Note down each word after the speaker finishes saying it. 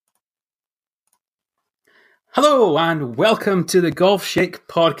Hello and welcome to the Golf Shake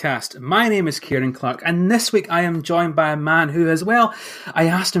podcast. My name is Kieran Clark and this week I am joined by a man who, as well, I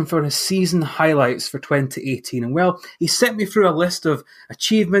asked him for his season highlights for 2018 and he sent me through a list of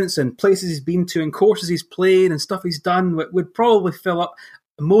achievements and places he's been to and courses he's played and stuff he's done that would probably fill up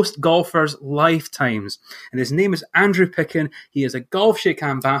most golfers' lifetimes. And his name is Andrew Picken. He is a Golf Shake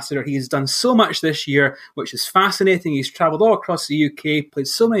ambassador. He has done so much this year, which is fascinating. He's travelled all across the UK, played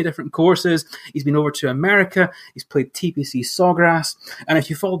so many different courses. He's been over to America. He's played TPC Sawgrass. And if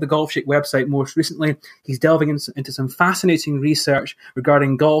you followed the Golf Shake website most recently, he's delving into some fascinating research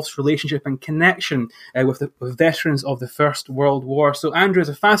regarding golf's relationship and connection with veterans of the First World War. So Andrew is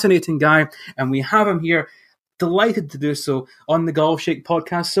a fascinating guy, and we have him here, delighted to do so on the Golf Shake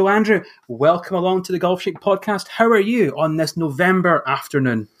podcast. So Andrew, welcome along to the Golf Shake podcast. How are you on this November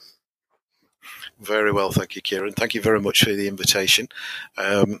afternoon? Very well, thank you, Kieran. Thank you very much for the invitation.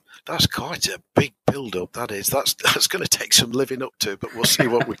 That's quite a big build-up. That's going to take some living up to, but we'll see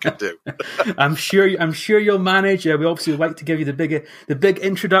what we can do. I'm sure you'll manage. We obviously would like to give you the big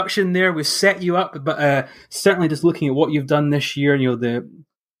introduction there. We set you up, but certainly just looking at what you've done this year,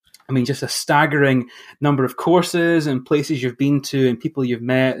 just a staggering number of courses and places you've been to and people you've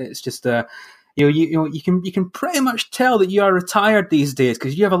met. It's just you can pretty much tell that you are retired these days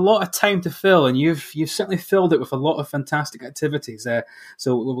because you have a lot of time to fill, and you've certainly filled it with a lot of fantastic activities.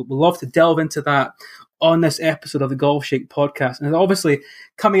 So we'll love to delve into that on this episode of the Golf Shake podcast. And obviously,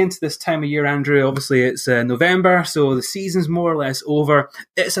 coming into this time of year, Andrew, obviously it's November, so the season's more or less over.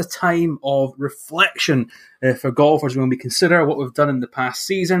 It's a time of reflection for golfers when we consider what we've done in the past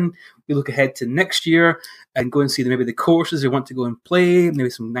season. We look ahead to next year and go and see maybe the courses we want to go and play,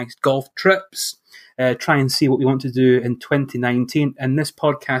 maybe some nice golf trips. Try and see what we want to do in 2019. And this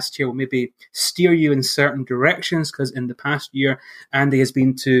podcast here will maybe steer you in certain directions, because in the past year, Andy he's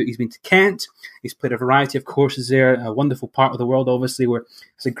been to Kent. He's played a variety of courses there, a wonderful part of the world, obviously, where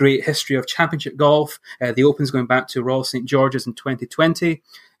there's a great history of championship golf. The Open's going back to Royal St. George's in 2020.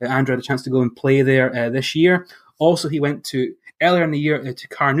 Andrew had a chance to go and play there this year. Also, he went to, earlier in the year, to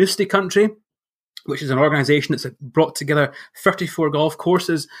Carnoustie Country, which is an organisation that's brought together 34 golf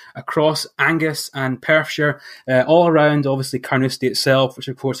courses across Angus and Perthshire, all around, obviously, Carnoustie itself, which,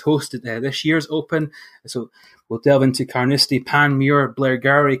 of course, hosted this year's Open. So we'll delve into Carnoustie, Panmure,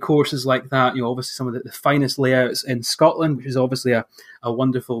 Blairgowrie, courses like that. Obviously, some of the finest layouts in Scotland, which is obviously a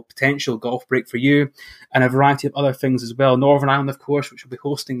wonderful potential golf break for you, and a variety of other things as well. Northern Ireland, of course, which will be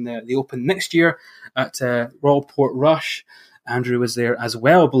hosting the Open next year at Royal Portrush. Andrew was there as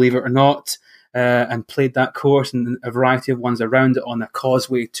well, believe it or not. And played that course and a variety of ones around it on a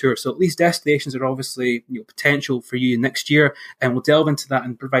Causeway tour. So these destinations are obviously potential for you next year, and we'll delve into that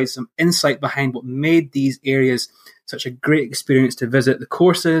and provide some insight behind what made these areas such a great experience to visit: the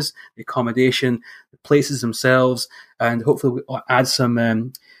courses, the accommodation, the places themselves, and hopefully we'll add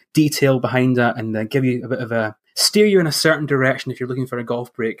some detail behind that and give you a bit of a steer you in a certain direction if you're looking for a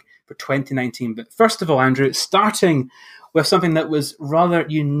golf break for 2019. But first of all, Andrew, starting with something that was rather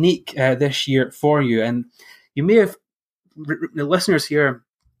unique this year for you. And you may have, the listeners here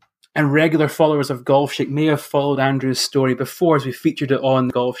and regular followers of Golf Shake may have followed Andrew's story before, as we featured it on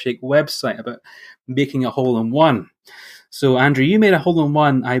the Golf Shake website about making a hole-in-one. So, Andrew, you made a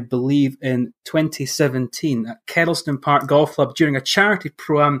hole-in-one, I believe, in 2017 at Kettleston Park Golf Club during a charity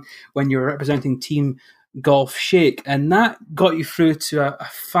pro-am when you were representing Team Golf Shake, and that got you through to a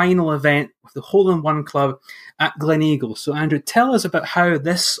final event with the hole-in-one club at Gleneagles. So Andrew, tell us about how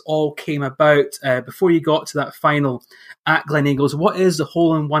this all came about before you got to that final at Gleneagles. What is the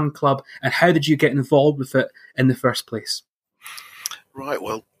hole-in-one club and how did you get involved with it in the first place? Right,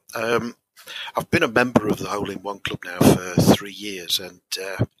 well, I've been a member of the hole-in-one club now for 3 years, and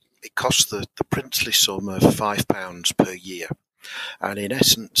it costs the princely sum of £5 per year. And in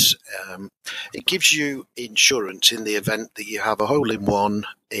essence, it gives you insurance in the event that you have a hole-in-one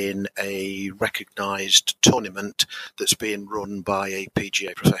in a recognised tournament that's being run by a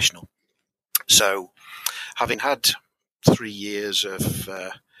PGA professional. So, having had 3 years of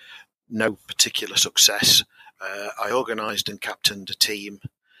no particular success, I organised and captained a team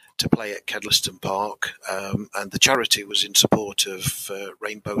to play at Kedleston Park, and the charity was in support of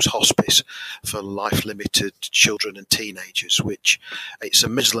Rainbow's Hospice for life-limited children and teenagers, which it's a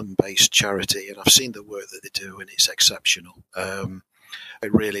Muslim-based charity, and I've seen the work that they do, and it's exceptional.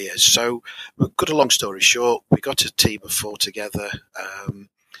 It really is. So, cut a long story short, we got a team of 4 together.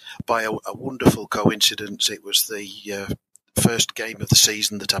 By a wonderful coincidence, it was the first game of the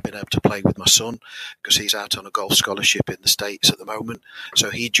season that I've been able to play with my son, because he's out on a golf scholarship in the States at the moment. So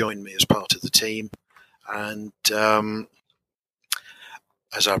he joined me as part of the team. And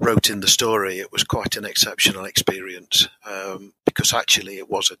as I wrote in the story, it was quite an exceptional experience because actually it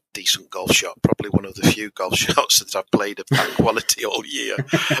was a decent golf shot, probably one of the few golf shots that I've played of that quality all year.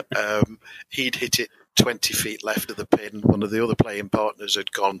 He'd hit it 20 feet left of the pin. One of the other playing partners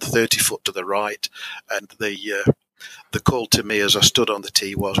had gone 30 foot to the right, and the call to me as I stood on the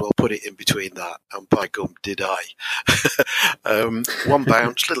tee was, well, put it in between that, and by gum, did I. One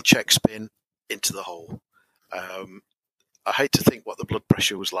bounce, little check spin into the hole. I hate to think what the blood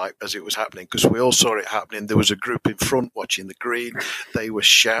pressure was like as it was happening, because we all saw it happening. There was a group in front watching the green. They were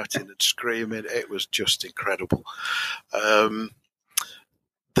shouting and screaming. It was just incredible.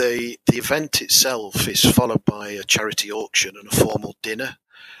 The event itself is followed by a charity auction and a formal dinner.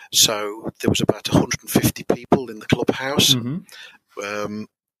 So there was about 150 people in the clubhouse. Mm-hmm.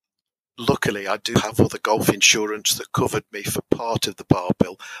 Luckily, I do have other golf insurance that covered me for part of the bar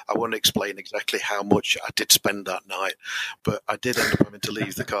bill. I won't explain exactly how much I did spend that night, but I did end up having to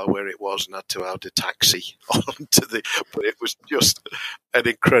leave the car where it was and had to add a taxi onto the. But it was just an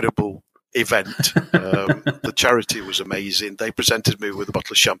incredible event. The charity was amazing. They presented me with a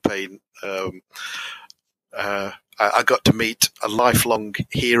bottle of champagne. I got to meet a lifelong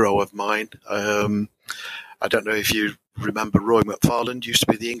hero of mine. I don't know if you remember Roy McFarland, used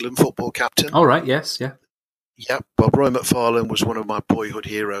to be the England football captain. Oh, right, yes, yeah. Yeah, well, Roy McFarland was one of my boyhood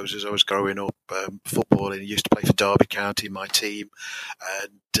heroes as I was growing up footballing. He used to play for Derby County, my team,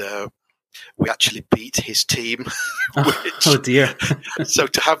 and we actually beat his team. Oh dear. So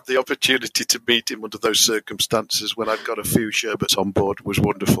to have the opportunity to meet him under those circumstances when I'd got a few sherbets on board was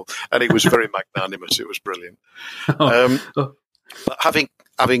wonderful. And he was very magnanimous. It was brilliant. But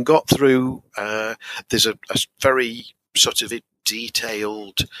having got through, there's a very sort of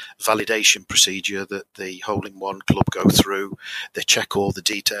detailed validation procedure that the hole-in-one club go through. They check all the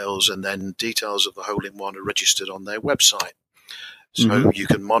details, and then details of the hole-in-one are registered on their website. So you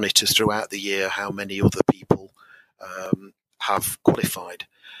can monitor throughout the year how many other people have qualified.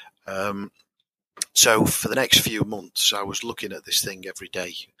 So for the next few months, I was looking at this thing every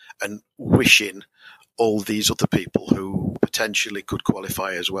day and wishing all these other people who potentially could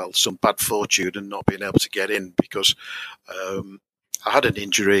qualify as well some bad fortune and not being able to get in, because I had an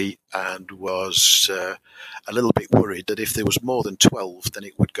injury and was a little bit worried that if there was more than 12, then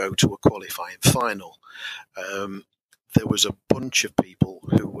it would go to a qualifying final. There was a bunch of people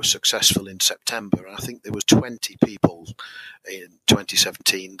who were successful in September. I think there was 20 people in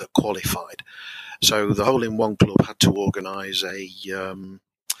 2017 that qualified. So the Hole-in-One Club had to organise a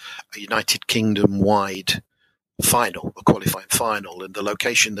United Kingdom-wide final, a qualifying final, and the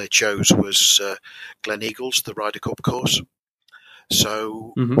location they chose was Glen Eagles, the Ryder Cup course.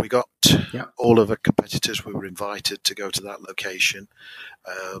 So we got all of the competitors. We were invited to go to that location.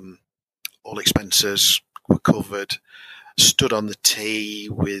 All expenses were covered. Stood on the tee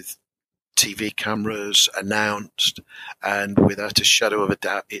with TV cameras, announced, and without a shadow of a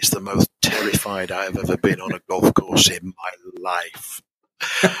doubt, it's the most terrified I've ever been on a golf course in my life.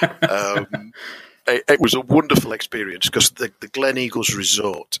 It was a wonderful experience because the Glen Eagles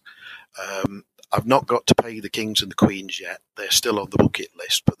Resort, I've not got to pay the Kings and the Queens yet. They're still on the bucket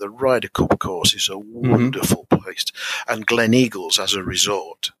list, but the Ryder Cup course is a wonderful place. And Glen Eagles as a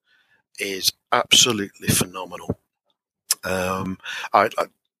resort is absolutely phenomenal.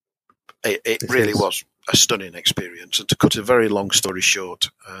 It really was a stunning experience. And to cut a very long story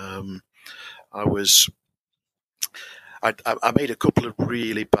short, I made a couple of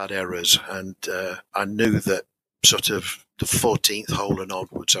really bad errors, and I knew that sort of the 14th hole and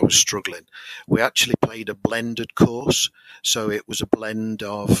onwards I was struggling. We actually played a blended course, so it was a blend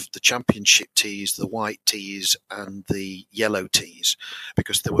of the championship tees, the white tees and the yellow tees,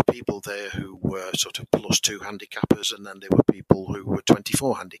 because there were people there who were sort of +2 handicappers, and then there were people who were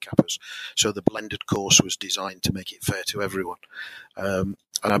 24 handicappers. So the blended course was designed to make it fair to everyone. And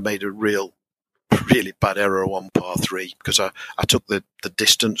I made a really bad error on par 3 because I took the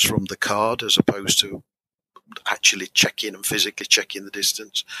distance from the card as opposed to actually checking and physically checking the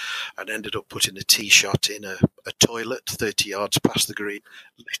distance, and ended up putting a tee shot in a toilet 30 yards past the green.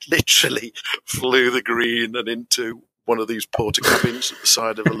 Literally flew the green and into one of these porta cabins at the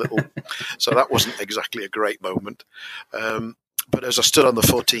side of a little. So that wasn't exactly a great moment. But as I stood on the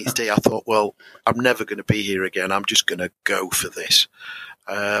 14th tee, I thought, well, I'm never going to be here again. I'm just going to go for this.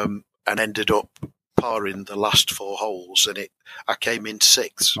 And ended up parring the last 4 holes, and I came in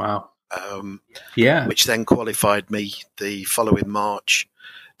 6th. Wow. Which then qualified me the following March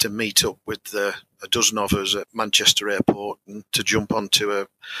to meet up with a dozen of us at Manchester Airport and to jump onto a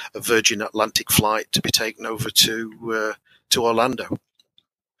Virgin Atlantic flight to be taken over to Orlando.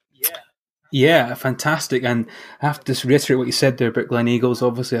 Yeah, fantastic. And I have to just reiterate what you said there about Glen Eagles.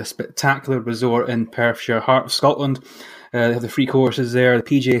 Obviously, a spectacular resort in Perthshire, heart of Scotland. They have the free courses there, the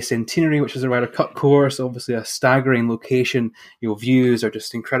PGA Centenary, which is a Ryder Cup course, obviously a staggering location. Views are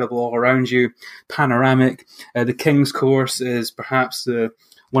just incredible all around you, panoramic. The King's Course is perhaps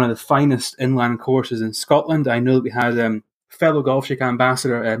one of the finest inland courses in Scotland. I know that we had fellow Golf Shake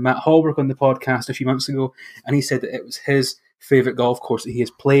ambassador Matt Holbrook on the podcast a few months ago, and he said that it was his favourite golf course that he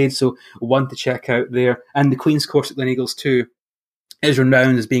has played, so one to check out there. And the Queen's Course at Glen Eagles too is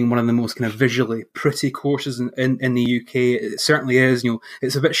renowned as being one of the most kind of visually pretty courses in the UK. It certainly is.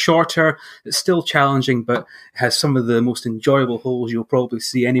 It's a bit shorter, it's still challenging, but it has some of the most enjoyable holes you'll probably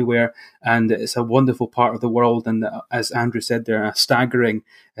see anywhere, and it's a wonderful part of the world. And as Andrew said there, a staggeringly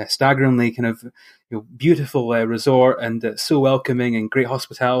kind of beautiful resort, and so welcoming and great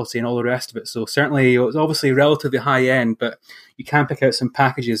hospitality and all the rest of it. So certainly it's obviously relatively high end, but you can pick out some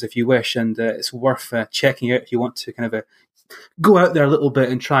packages if you wish, and it's worth checking out if you want to kind of go out there a little bit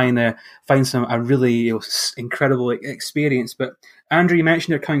and try and find a really incredible experience. But Andrew, you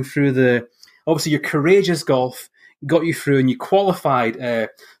mentioned you're coming through obviously your courageous golf got you through, and you qualified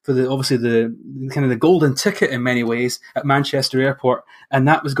for the kind of the golden ticket in many ways at Manchester Airport, and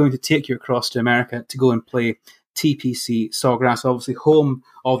that was going to take you across to America to go and play TPC Sawgrass, obviously home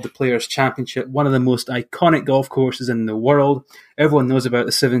of the Players' Championship, one of the most iconic golf courses in the world. Everyone knows about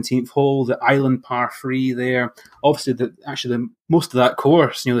the 17th hole, the island par 3 there. Obviously, most of that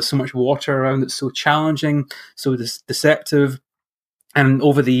course, there's so much water around, it's so challenging, so deceptive. And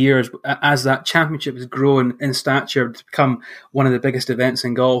over the years, as that championship has grown in stature to become one of the biggest events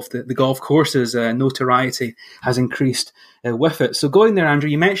in golf, the golf course's notoriety has increased with it. So going there, Andrew,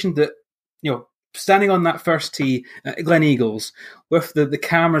 you mentioned that, standing on that first tee at Glen Eagles with the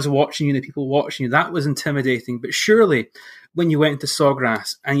cameras watching you, the people watching you, that was intimidating. But surely when you went into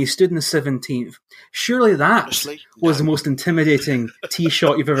Sawgrass and you stood in the 17th, surely that was the most intimidating tee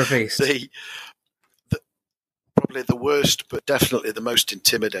shot you've ever faced. Probably the worst, but definitely the most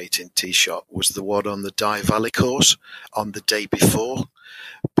intimidating tee shot was the one on the Dye Valley course on the day before,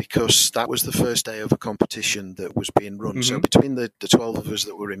 because that was the first day of a competition that was being run. Mm-hmm. So between the 12 of us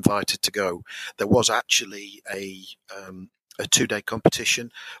that were invited to go, there was actually a 2-day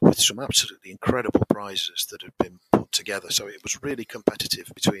competition with some absolutely incredible prizes that had been put together. So it was really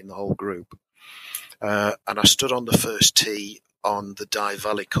competitive between the whole group. And I stood on the first tee on the Dye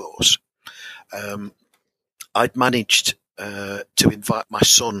Valley course. I'd managed to invite my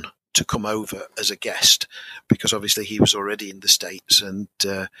son to come over as a guest, because obviously he was already in the States, and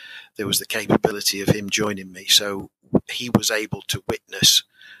there was the capability of him joining me. So he was able to witness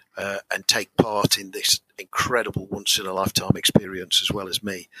and take part in this incredible once-in-a-lifetime experience as well as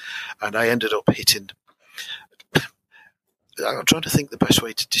me. And I ended up hitting... I'm trying to think the best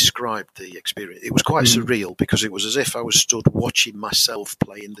way to describe the experience. It was quite surreal, because it was as if I was stood watching myself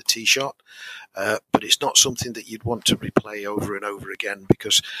playing the tee shot. But it's not something that you'd want to replay over and over again,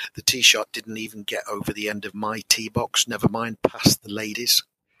 because the tee shot didn't even get over the end of my tee box, never mind past the ladies.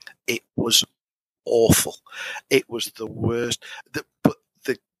 It was awful. It was the worst. But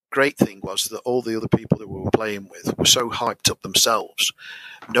the great thing was that all the other people that we were playing with were so hyped up themselves.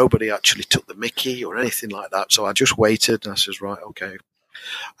 Nobody actually took the mickey or anything like that. So I just waited, and I says, right, okay.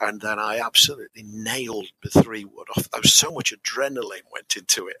 And then I absolutely nailed the 3-wood off. There was so much adrenaline went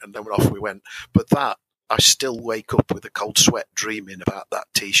into it, and then off we went. But that, I still wake up with a cold sweat dreaming about that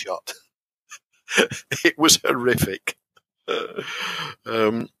tee shot. It was horrific. But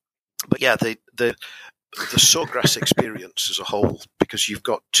yeah, the Sawgrass experience as a whole, because you've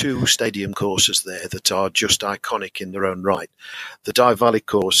got 2 stadium courses there that are just iconic in their own right. The Dye Valley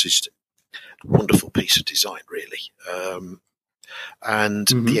course is a wonderful piece of design, really. And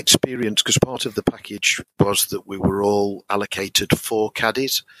the experience, because part of the package was that we were all allocated 4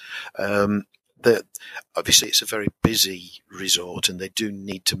 caddies. Obviously, it's a very busy resort, and they do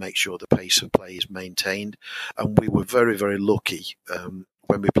need to make sure the pace of play is maintained. And we were very, very lucky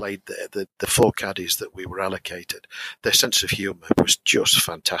when we played there. The 4 caddies that we were allocated, their sense of humour was just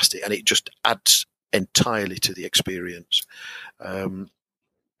fantastic, and it just adds entirely to the experience.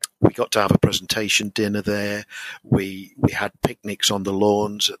 We got to have a presentation dinner there. We had picnics on the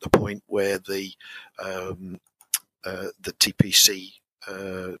lawns at the point where the TPC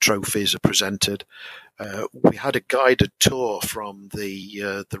trophies are presented. We had a guided tour from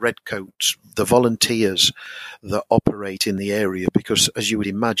the Redcoats, the volunteers that operate in the area, because, as you would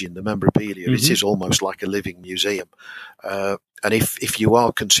imagine, the memorabilia, it is almost like a living museum. And if you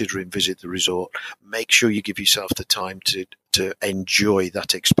are considering visit the resort, make sure you give yourself the time to enjoy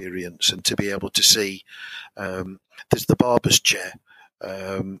that experience and to be able to see. There's the barber's chair.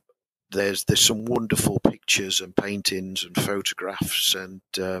 there's some wonderful pictures and paintings and photographs. And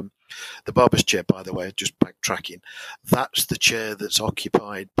the barber's chair, by the way, just backtracking, that's the chair that's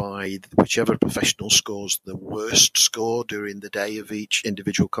occupied by whichever professional scores the worst score during the day of each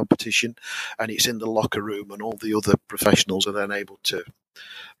individual competition, and it's in the locker room, and all the other professionals are then able to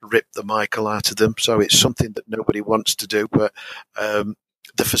rip the Michael out of them. So it's something that nobody wants to do, but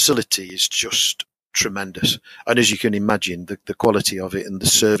the facility is just tremendous. And as you can imagine, the quality of it and the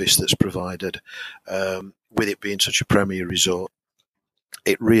service that's provided, with it being such a premier resort,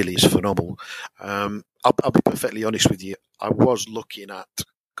 it really is phenomenal. I'll be perfectly honest with you. I was looking at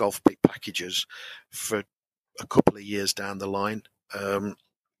golf pick packages for a couple of years down the line.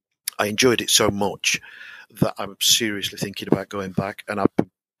 I enjoyed it so much that I'm seriously thinking about going back, and I've been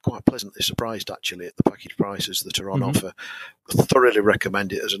quite pleasantly surprised actually at the package prices that are on offer. I thoroughly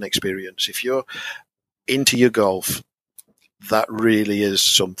recommend it as an experience. If you're into your golf, that really is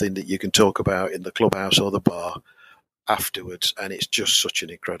something that you can talk about in the clubhouse or the bar afterwards, and it's just such an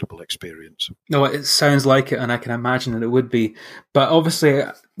incredible experience. No, it sounds like it, and I can imagine that it would be. But obviously,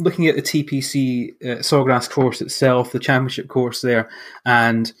 looking at the TPC Sawgrass course itself, the championship course there,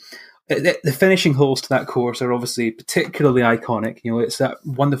 and the finishing holes to that course are obviously particularly iconic. You know, it's that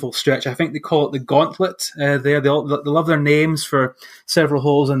wonderful stretch. I think they call it the Gauntlet. There, they love their names for several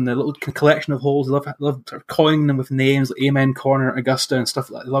holes and the little collection of holes. They love sort of coining them with names like Amen Corner, Augusta, and stuff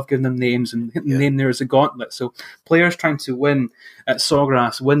like that. They love giving them names, and the name there is a Gauntlet. So players trying to win at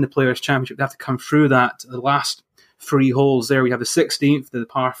Sawgrass, win the Players' Championship, they have to come through that. The last 3 holes there, we have the 16th, the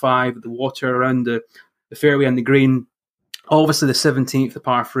par 5, the water around the fairway and the green. Obviously, the 17th, the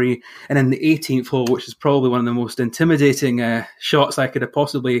par 3, and then the 18th hole, which is probably one of the most intimidating shots I could have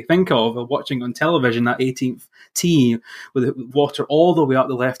possibly think of watching on television, that 18th tee with water all the way up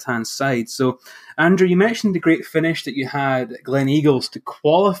the left-hand side. So, Andrew, you mentioned the great finish that you had at Glen Eagles to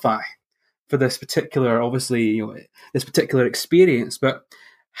qualify for this particular, obviously, you know, this particular experience, but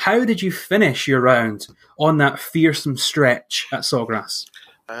how did you finish your round on that fearsome stretch at Sawgrass?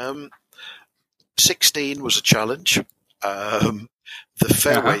 16 was a challenge. The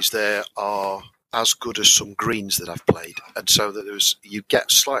fairways there are as good as some greens that I've played, and so that you get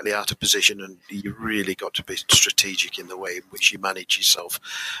slightly out of position, and you really got to be strategic in the way in which you manage yourself.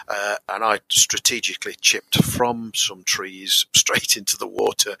 And I strategically chipped from some trees straight into the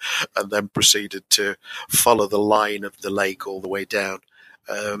water, and then proceeded to follow the line of the lake all the way down.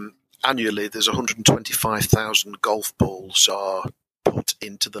 Annually, there's 125,000 golf balls are put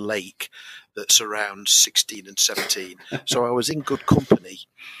into the lake that surrounds 16 and 17. So I was in good company,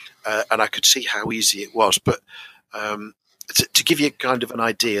 and I could see how easy it was. But to give you kind of an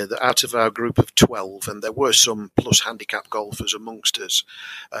idea, that out of our group of 12, and there were some plus handicap golfers amongst us,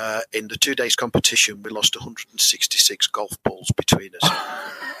 in the 2 days competition, we lost 166 golf balls between us.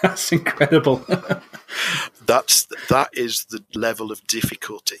 That's incredible. That is the level of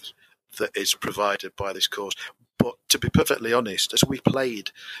difficulty that is provided by this course. But to be perfectly honest, as we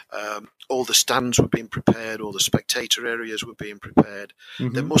played, all the stands were being prepared, all the spectator areas were being prepared.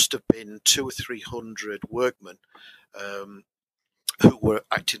 Mm-hmm. There must have been 200 or 300 workmen who were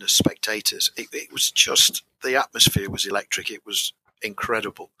acting as spectators. It was just, the atmosphere was electric. It was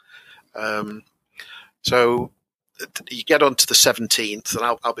incredible. So you get on to the 17th,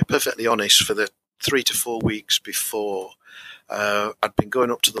 and I'll be perfectly honest, for the 3 to 4 weeks before, I'd been going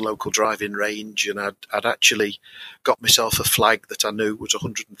up to the local driving range, and I'd actually got myself a flag that I knew was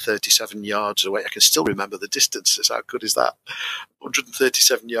 137 yards away. I can still remember the distances. How good is that?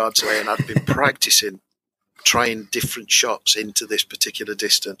 137 yards away, and I'd been practicing trying different shots into this particular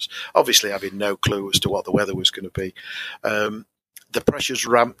distance, obviously having no clue as to what the weather was going to be. The pressure's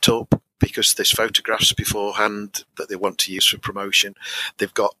ramped up because there's photographs beforehand that they want to use for promotion.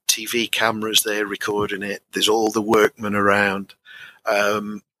 They've got TV cameras there recording it. There's all the workmen around.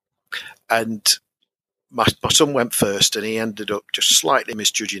 And my son went first, and he ended up just slightly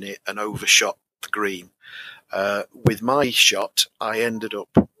misjudging it and overshot the green. With my shot, I ended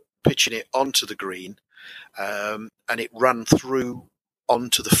up pitching it onto the green, and it ran through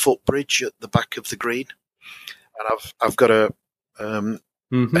onto the footbridge at the back of the green. And I've got a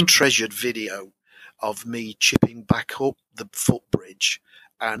treasured video of me chipping back up the footbridge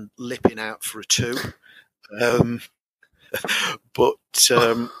and lipping out for a 2. But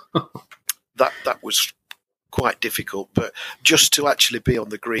that was quite difficult, but just to actually be on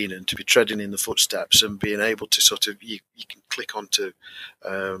the green and to be treading in the footsteps and being able to sort of, you can click onto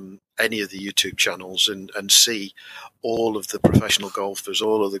any of the YouTube channels and see all of the professional golfers,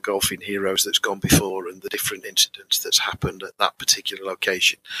 all of the golfing heroes that's gone before and the different incidents that's happened at that particular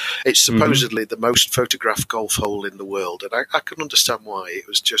location. It's supposedly the most photographed golf hole in the world, and I can understand why. It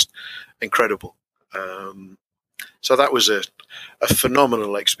was just incredible. So that was a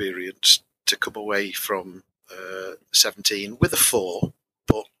phenomenal experience to come away from 17 with a 4,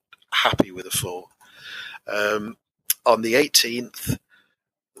 but happy with a 4. On the 18th,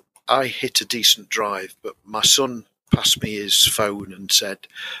 I hit a decent drive, but my son passed me his phone and said,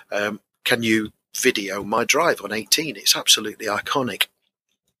 can you video my drive on 18? It's absolutely iconic.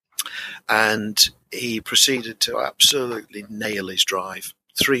 And he proceeded to absolutely nail his drive,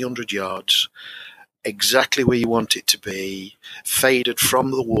 300 yards, exactly where you want it to be, faded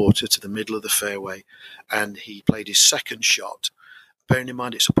from the water to the middle of the fairway, and he played his second shot. Bearing in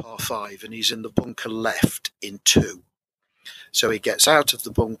mind it's a par 5 and he's in the bunker left in 2. So he gets out of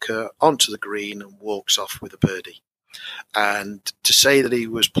the bunker onto the green and walks off with a birdie. And to say that he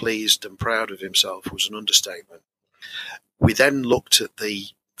was pleased and proud of himself was an understatement. We then looked at the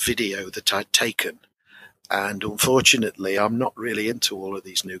video that I'd taken, and unfortunately, I'm not really into all of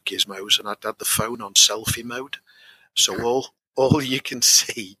these new gizmos, and I'd had the phone on selfie mode. So all you can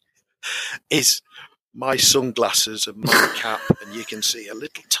see is my sunglasses and my cap, and you can see a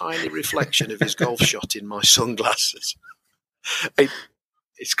little tiny reflection of his golf shot in my sunglasses.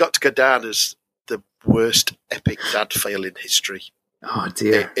 It's got to go down as the worst epic dad fail in history. Oh,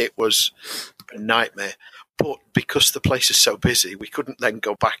 dear. It was a nightmare. But because the place is so busy, we couldn't then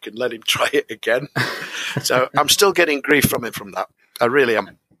go back and let him try it again. So I'm still getting grief from him from that. I really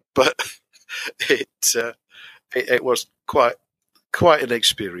am. But it was quite an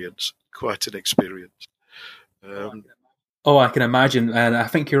experience. Quite an experience. I can imagine, and I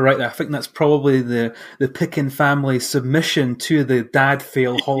think you're right. I think that's probably the Picken family submission to the Dad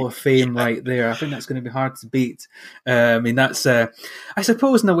Fail Hall of Fame right there. I think that's going to be hard to beat. I mean, that's I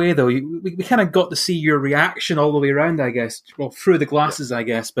suppose in a way though, we kind of got to see your reaction all the way around, I guess, well through the glasses, I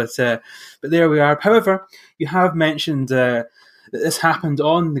guess. But there we are. However, you have mentioned that this happened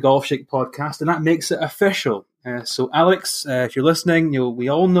on the Golf Shake podcast, and that makes it official. So, Alex, if you're listening, we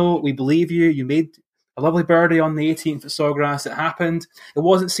all know, we believe you. You made a lovely birdie on the 18th at Sawgrass. It happened. It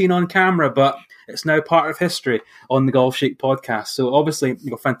wasn't seen on camera, but it's now part of history on the Golf Shake podcast. So obviously,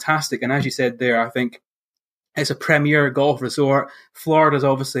 fantastic. And as you said there, I think it's a premier golf resort. Florida is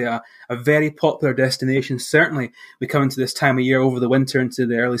obviously a very popular destination. Certainly, we come into this time of year over the winter into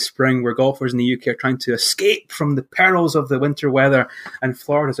the early spring where golfers in the UK are trying to escape from the perils of the winter weather. And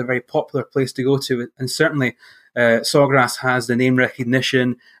Florida is a very popular place to go to. And certainly, Sawgrass has the name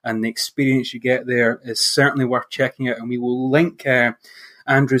recognition, and the experience you get there is certainly worth checking out. And we will link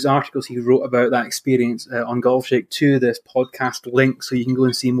Andrew's articles he wrote about that experience on Golf Shake to this podcast link, so you can go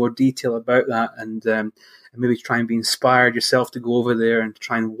and see more detail about that, and maybe try and be inspired yourself to go over there and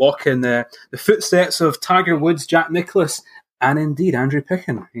try and walk in the footsteps of Tiger Woods, Jack Nicklaus, and indeed Andrew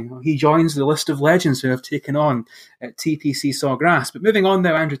Picken. He joins the list of legends who have taken on at TPC Sawgrass. But moving on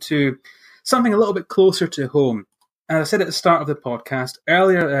now, Andrew, to something a little bit closer to home. As I said at the start of the podcast,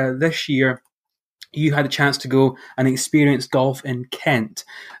 earlier this year, you had a chance to go and experience golf in Kent.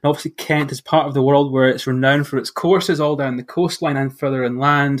 And obviously, Kent is part of the world where it's renowned for its courses all down the coastline and further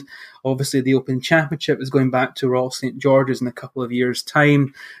inland. Obviously, the Open Championship is going back to Royal St. George's in a couple of years'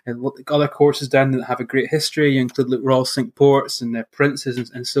 time. And other courses down that have a great history, you include Royal St. Ports and the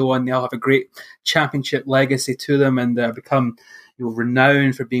Princes and so on. They all have a great championship legacy to them and become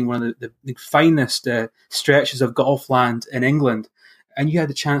renowned for being one of the finest stretches of golf land in England. And you had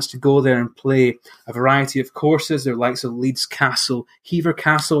the chance to go there and play a variety of courses. There are likes of Leeds Castle, Hever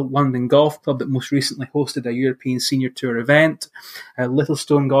Castle, London Golf Club that most recently hosted a European Senior Tour event,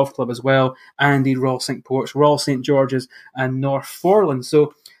 Littlestone Golf Club as well, and indeed Royal St. Ports, Royal St. George's and North Foreland.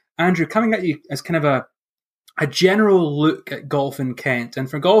 So, Andrew, coming at you as kind of a general look at golf in Kent, and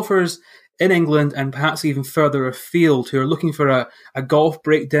for golfers in England and perhaps even further afield who are looking for a golf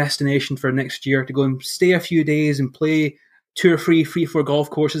break destination for next year to go and stay a few days and play 2 or 3, 4 golf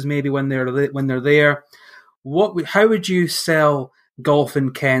courses maybe when they're there. How would you sell golf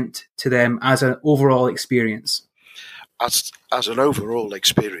in Kent to them as an overall experience? As an overall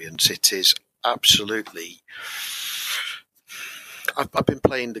experience, it is absolutely. I've been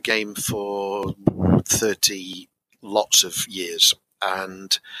playing the game for 30 lots of years,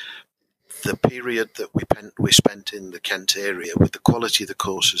 and the period that we spent in the Kent area, with the quality of the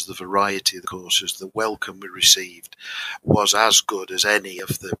courses, the variety of the courses, the welcome we received, was as good as any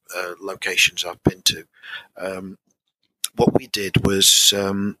of the locations I've been to. What we did was,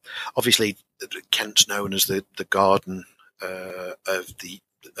 obviously, Kent's known as the garden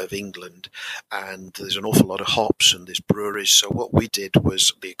of England, and there's an awful lot of hops and there's breweries. So what we did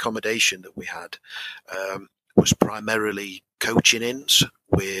was, the accommodation that we had was primarily coaching inns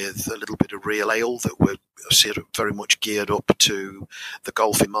with a little bit of real ale that were sort of very much geared up to the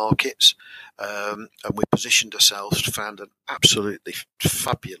golfing markets. And we positioned ourselves, found an absolutely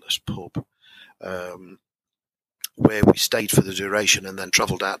fabulous pub where we stayed for the duration and then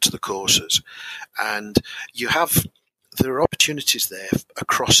travelled out to the courses. And there are opportunities there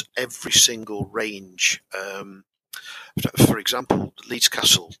across every single range. For example, Leeds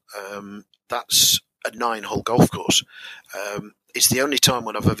Castle, that's a 9-hole golf course. It's the only time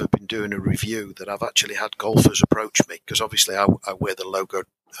when I've ever been doing a review that I've actually had golfers approach me, because obviously I wear the logo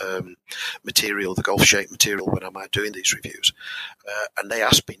material, the golf shape material, when I'm out doing these reviews. And they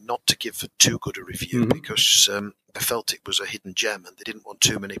asked me not to give too good a review because I felt it was a hidden gem and they didn't want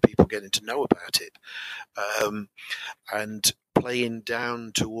too many people getting to know about it. And playing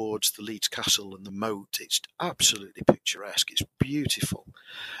down towards the Leeds Castle and the moat, it's absolutely picturesque. It's beautiful.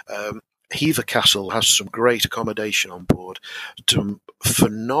 Hever Castle has some great accommodation on board, some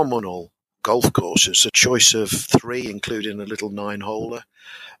phenomenal golf courses, a choice of 3, including a little 9-holer.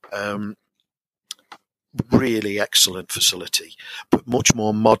 Really excellent facility, but much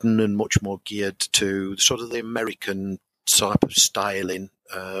more modern and much more geared to sort of the American type of styling.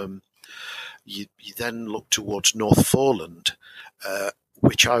 You then look towards North Foreland,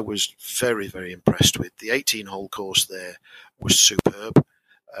 which I was very, very impressed with. The 18-hole course there was superb.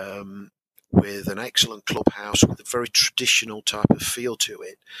 With an excellent clubhouse with a very traditional type of feel to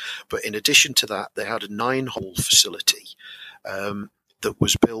it. But in addition to that, they had a 9-hole facility that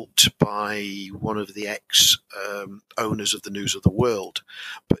was built by one of the ex-owners of the News of the World,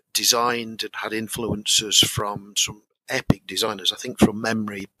 but designed and had influences from some epic designers. I think from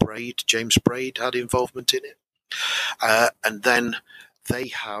memory, James Braid had involvement in it. And then they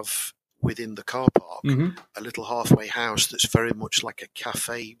have, within the car park, a little halfway house that's very much like a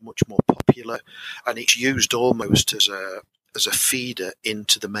cafe, much more popular, and it's used almost as a feeder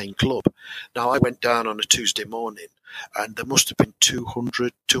into the main club. Now, I went down on a Tuesday morning, and there must have been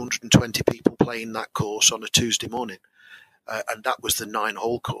 220 people playing that course on a Tuesday morning. And that was the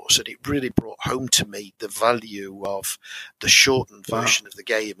 9-hole course, and it really brought home to me the value of the shortened version of the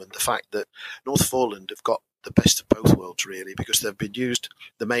game, and the fact that North Foreland have got the best of both worlds, really, because they've been used,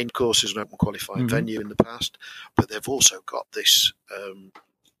 the main course is an open qualifying venue in the past, but they've also got this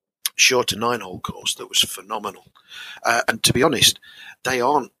shorter 9-hole course that was phenomenal. And to be honest, they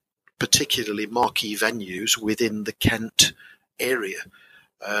aren't particularly marquee venues within the Kent area,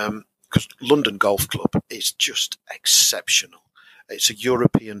 because London Golf Club is just exceptional. It's a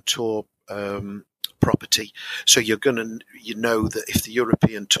European Tour property, so you know that if the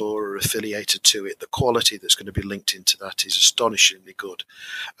European Tour are affiliated to it, the quality that's going to be linked into that is astonishingly good.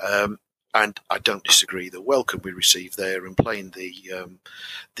 And I don't disagree. The welcome we received there and playing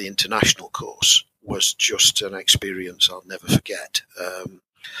the international course was just an experience I'll never forget.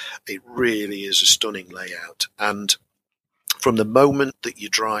 It really is a stunning layout, and from the moment that you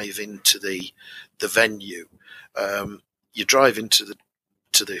drive into the venue, you drive into the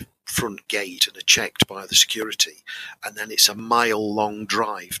front gate and are checked by the security, and then it's a mile-long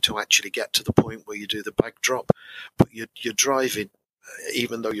drive to actually get to the point where you do the bag drop. But you're driving,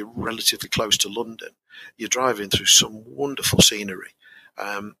 even though you're relatively close to London, you're driving through some wonderful scenery.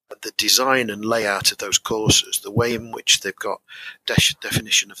 The design and layout of those courses, the way in which they've got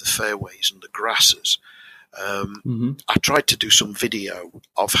definition of the fairways and the grasses. I tried to do some video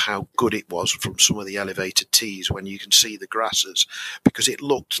of how good it was from some of the elevated tees when you can see the grasses, because it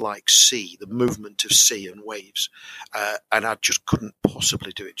looked like sea, the movement of sea and waves, and I just couldn't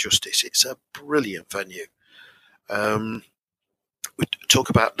possibly do it justice. It's a brilliant venue. We talk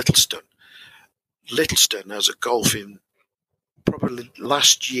about Littlestone. Littlestone as a golfing, probably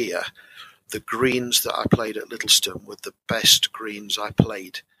last year, the greens that I played at Littlestone were the best greens I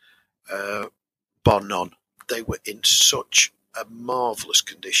played, bar none. They were in such a marvellous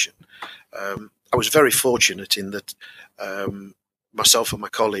condition. I was very fortunate in that myself and my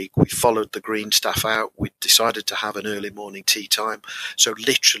colleague, we followed the green staff out. We decided to have an early morning tee time. So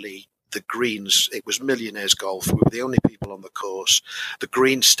literally the greens, it was Millionaires Golf. We were the only people on the course. The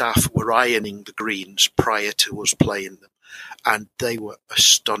green staff were ironing the greens prior to us playing them, and they were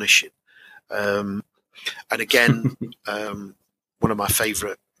astonishing. And again, one of my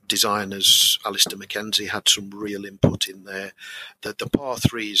favourite designers, Alistair Mackenzie, had some real input in there. The par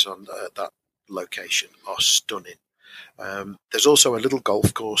threes on that location are stunning. There's also a little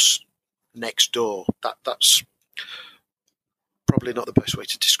golf course next door. That's probably not the best way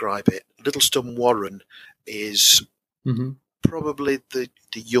to describe it. Littlestone Warren is probably the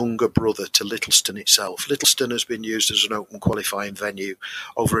younger brother to Littlestone itself. Littlestone has been used as an open qualifying venue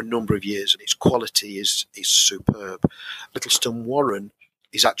over a number of years, and its quality is superb. Littlestone Warren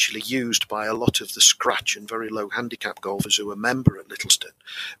is actually used by a lot of the scratch and very low handicap golfers who are member at Littlestone,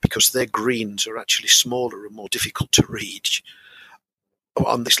 because their greens are actually smaller and more difficult to reach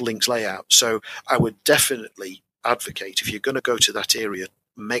on this links layout. So I would definitely advocate, if you're going to go to that area,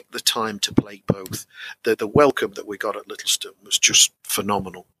 make the time to play both. The welcome that we got at Littlestone was just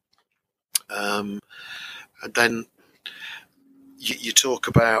phenomenal. And then you talk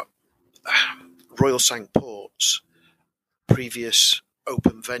about Royal Cinque Ports, previous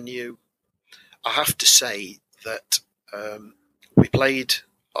open venue. I have to say that we played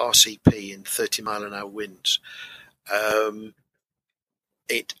RCP in 30 mile an hour winds.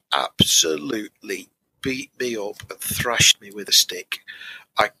 It absolutely beat me up and thrashed me with a stick.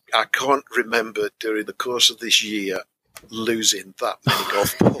 I can't remember during the course of this year losing that many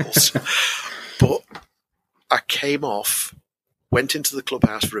golf balls. But I came off, went into the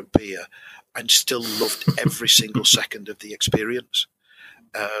clubhouse for a beer, and still loved every single second of the experience.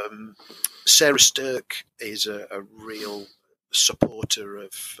 Sarah Stirk is a real supporter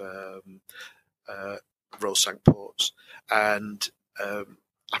of Royal Cinque Ports, and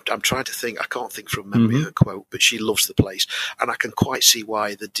I'm trying to think. I can't think from memory her quote, but she loves the place, and I can quite see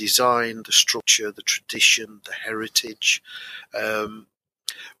why. The design, the structure, the tradition, the heritage.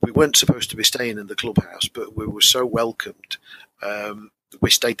 We weren't supposed to be staying in the clubhouse, but we were so welcomed. We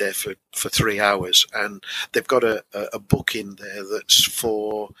stayed there for 3 hours, and they've got a book in there that's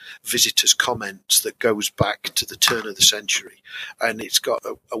for visitors' comments that goes back to the turn of the century, and it's got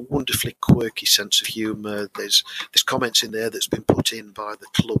a wonderfully quirky sense of humour. There's comments in there that's been put in by the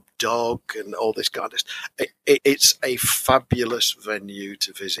club dog and all this kind of stuff. It's a fabulous venue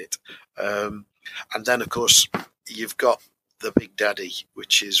to visit. And then, of course, you've got the Big Daddy,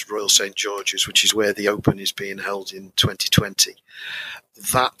 which is Royal St George's, which is where the Open is being held in 2020.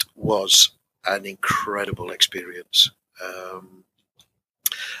 That was an incredible experience.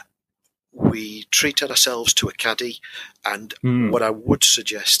 We treated ourselves to a caddy, and what I would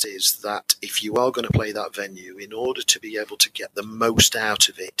suggest is that if you are going to play that venue, in order to be able to get the most out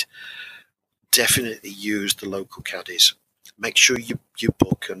of it, definitely use the local caddies. Make sure you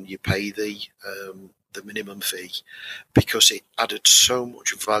book and you pay the minimum fee, because it added so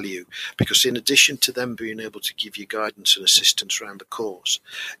much value. Because in addition to them being able to give you guidance and assistance around the course,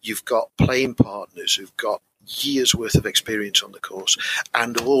 you've got playing partners who've got years worth of experience on the course,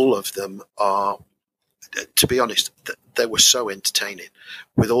 and all of them are, to be honest, they were so entertaining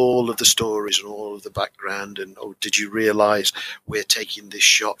with all of the stories and all of the background. And, oh, did you realise we're taking this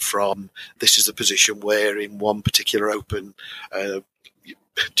shot from, this is the position where in one particular Open,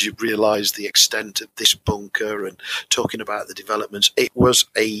 do you realise the extent of this bunker, and talking about the developments. It was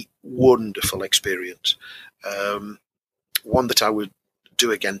a wonderful experience. One that I would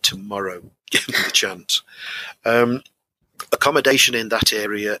do again tomorrow, given the chance. Accommodation in that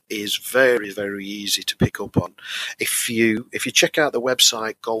area is very, very easy to pick up on. If you check out the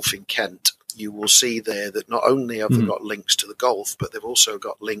website Golf in Kent, you will see there that not only have they got links to the golf, but they've also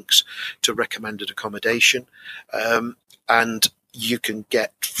got links to recommended accommodation. And you can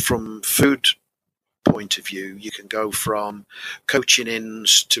get, from food point of view, you can go from coaching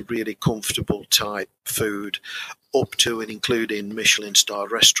inns to really comfortable type food, up to and including Michelin star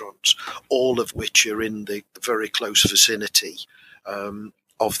restaurants, all of which are in the very close vicinity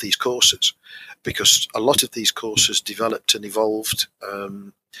of these courses, because a lot of these courses developed and evolved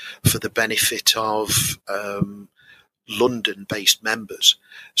for the benefit of London-based members.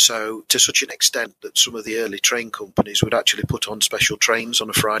 So to such an extent that some of the early train companies would actually put on special trains on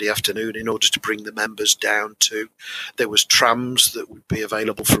a Friday afternoon in order to bring the members down to. There was trams that would be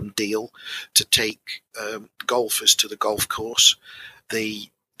available from Deal to take golfers to the golf course.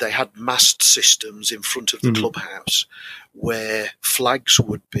 They had mast systems in front of the clubhouse where flags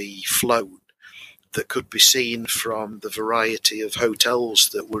would be flown that could be seen from the variety of hotels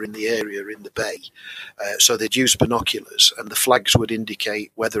that were in the area in the bay. So they'd use binoculars, and the flags would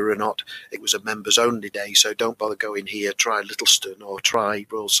indicate whether or not it was a members-only day, so don't bother going here, try Littlestone or try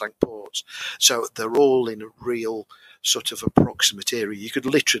Royal Cinque Ports. So they're all in a real sort of approximate area. You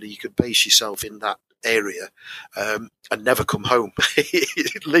could base yourself in that area and never come home.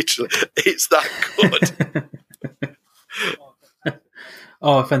 Literally, it's that good.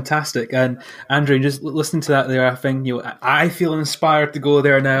 Oh, fantastic! And Andrew, just listening to that there, I think I feel inspired to go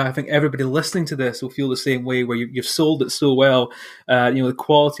there now. I think everybody listening to this will feel the same way. Where you've sold it so well. The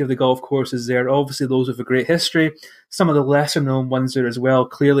quality of the golf course is there. Obviously, those with a great history. Some of the lesser known ones there as well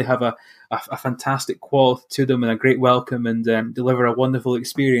clearly have a fantastic quality to them and a great welcome and deliver a wonderful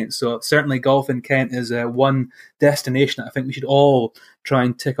experience. So certainly, golf in Kent is one destination that I think we should all try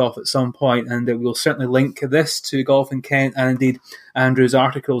and tick off at some point, and we'll certainly link this to Golf in Kent and indeed Andrew's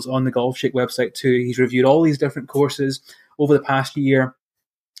articles on the Golf Shake website too. He's reviewed all these different courses over the past year.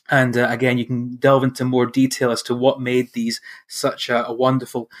 And again, you can delve into more detail as to what made these such a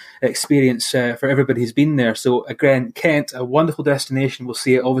wonderful experience for everybody who's been there. So again, Kent, a wonderful destination. We'll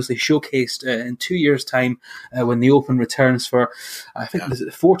see it obviously showcased in 2 years' time when the Open returns for, I think, is it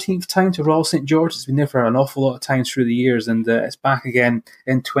the 14th time to Royal St. George? It's been there for an awful lot of times through the years, and it's back again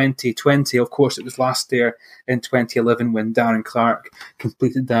in 2020. Of course, it was last there in 2011 when Darren Clarke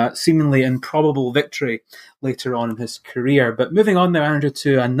completed that seemingly improbable victory later on in his career. But moving on now, Andrew,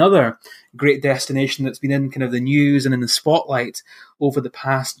 to another great destination that's been in kind of the news and in the spotlight over the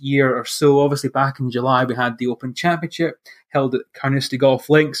past year or so. Obviously, back in July, we had the Open Championship held at Carnoustie Golf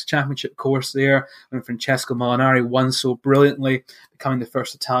Links Championship course there, when Francesco Molinari won so brilliantly, becoming the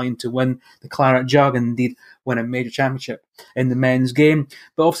first Italian to win the Claret Jug and indeed win a major championship in the men's game.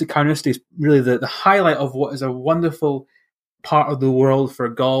 But obviously, Carnoustie is really the highlight of what is a wonderful part of the world for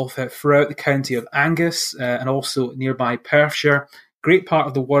golf throughout the county of Angus and also nearby Perthshire. Great part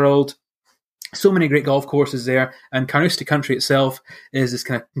of the world. So many great golf courses there, and Carnoustie Country itself is this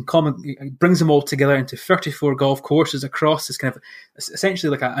kind of common. It brings them all together into 34 golf courses across this kind of essentially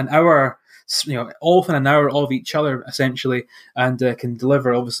like an hour, all within an hour of each other essentially, and can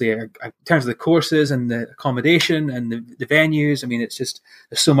deliver obviously in terms of the courses and the accommodation and the venues. I mean, it's just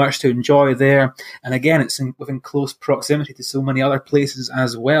there's so much to enjoy there, and again, it's within close proximity to so many other places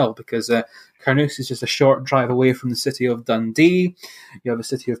as well, because Carnoustie is just a short drive away from the city of Dundee. You have the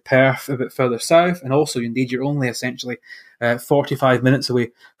city of Perth a bit further south, and also indeed you're only essentially 45 minutes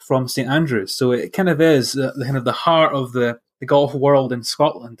away from St Andrews. So it kind of is the kind of the heart of the golf world in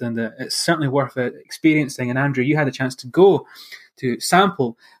Scotland, and it's certainly worth experiencing. And Andrew, you had a chance to go to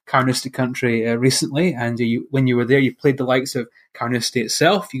sample Carnoustie Country recently, and when you were there, you played the likes of Carnoustie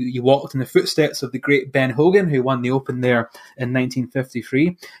itself. You walked in the footsteps of the great Ben Hogan, who won the Open there in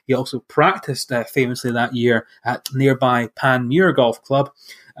 1953. He also practiced famously that year at nearby Panmure Golf Club,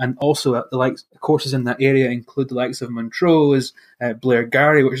 and also at the likes courses in that area include the likes of Montrose,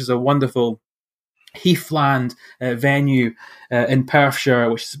 Blairgowrie, which is a wonderful heathland venue in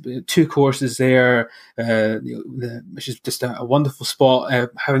Perthshire, which is 2 courses there, which is just a wonderful spot.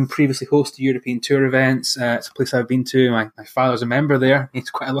 Having previously hosted European Tour events, it's a place I've been to. My father's a member there. He's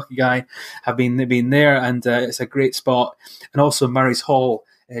quite a lucky guy. Have been there, and it's a great spot. And also Murray's Hall,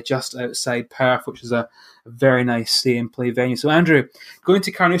 just outside Perth, which is a very nice stay and play venue. So Andrew, going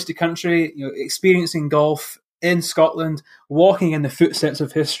to Carnoustie Country, experiencing golf in Scotland, walking in the footsteps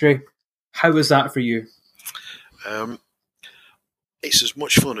of history. How was that for you? It's as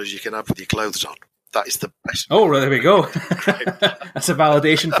much fun as you can have with your clothes on. That is the best. Oh, well, there we go. That's a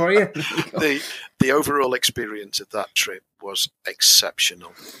validation for you. The overall experience of that trip was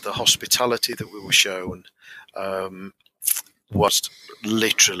exceptional. The hospitality that we were shown was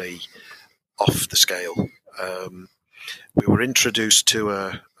literally off the scale. We were introduced to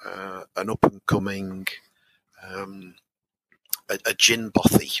an up-and-coming a gin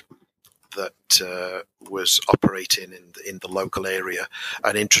bothy that was operating in the local area,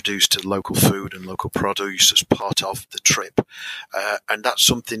 and introduced to local food and local produce as part of the trip. And that's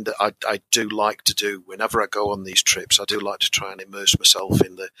something that I do like to do. Whenever I go on these trips, I do like to try and immerse myself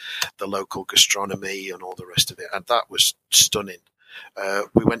in the local gastronomy and all the rest of it. And that was stunning.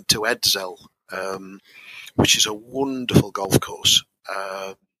 We went to Edzell, which is a wonderful golf course.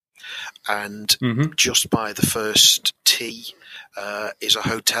 And just by the first tee is a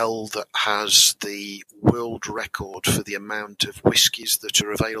hotel that has the world record for the amount of whiskies that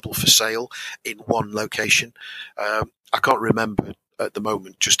are available for sale in one location. I can't remember at the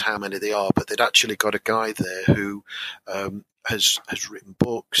moment just how many they are, but they'd actually got a guy there who has written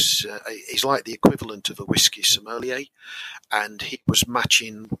books. He's like the equivalent of a whiskey sommelier, and he was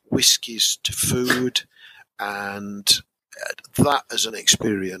matching whiskies to food, and that as an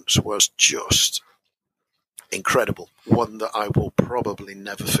experience was just incredible, one that I will probably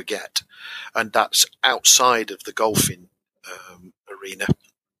never forget. And that's outside of the golfing arena,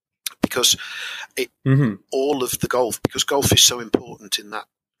 because all of the golf, because golf is so important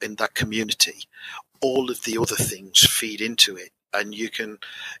in that community, all of the other things feed into it. And you can,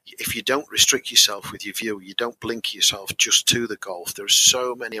 if you don't restrict yourself with your view, you don't blink yourself just to the golf, there are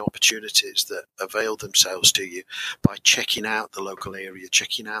so many opportunities that avail themselves to you by checking out the local area,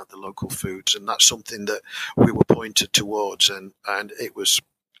 checking out the local foods. And that's something that we were pointed towards, and it was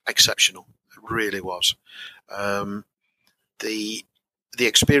exceptional. It really was. The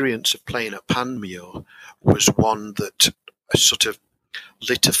experience of playing at Panmure was one that sort of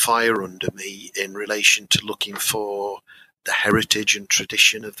lit a fire under me in relation to looking for the heritage and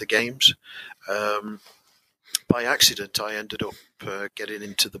tradition of the games. By accident, I ended up getting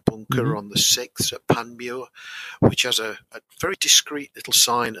into the bunker on the 6th at Panmure, which has a very discreet little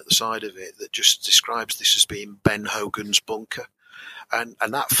sign at the side of it that just describes this as being Ben Hogan's bunker. And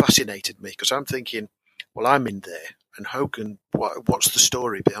that fascinated me, because I'm thinking, well, I'm in there, and Hogan, what's the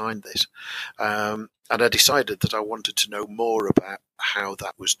story behind this? And I decided that I wanted to know more about how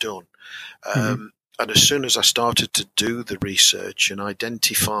that was done. And as soon as I started to do the research and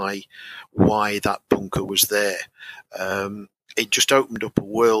identify why that bunker was there, it just opened up a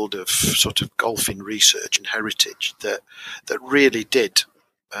world of sort of golfing research and heritage that really did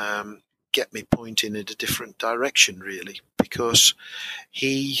get me pointing in a different direction, really, because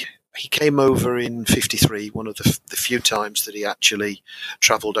he came over in '53, one of the few times that he actually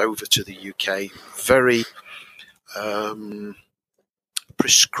travelled over to the UK, very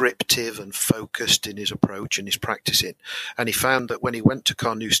prescriptive and focused in his approach and his practicing. And he found that when he went to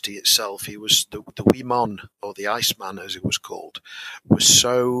Carnoustie itself, he was the Wee Mon, or the Iceman as it was called, was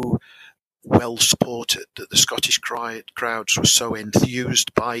so well supported that the Scottish crowds were so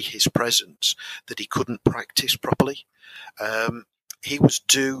enthused by his presence that he couldn't practice properly. He was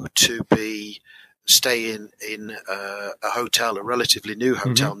due to be staying in a hotel, a relatively new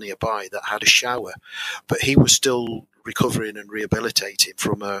hotel nearby that had a shower, but he was still recovering and rehabilitating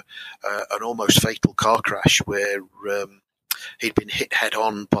from an almost fatal car crash where he'd been hit head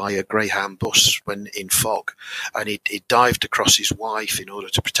on by a Greyhound bus when in fog, and he dived across his wife in order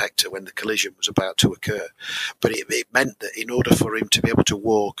to protect her when the collision was about to occur. But it meant that in order for him to be able to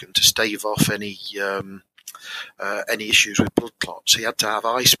walk and to stave off any issues with blood clots, he had to have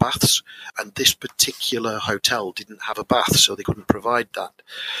ice baths, and this particular hotel didn't have a bath, so they couldn't provide that.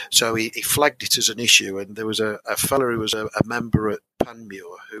 So he flagged it as an issue, and there was a fellow who was a member at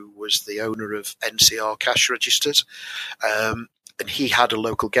Panmure who was the owner of NCR cash registers, and he had a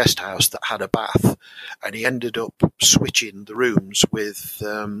local guest house that had a bath, and he ended up switching the rooms with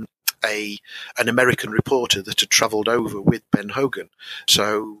an American reporter that had travelled over with Ben Hogan.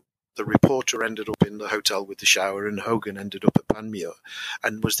 So the reporter ended up in the hotel with the shower, and Hogan ended up at Panmure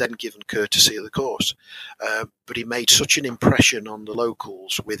and was then given courtesy of the course. But he made such an impression on the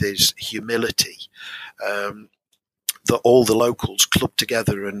locals with his humility that all the locals clubbed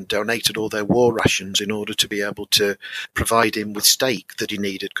together and donated all their war rations in order to be able to provide him with steak that he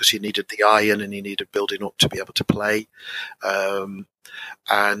needed, because he needed the iron and he needed building up to be able to play.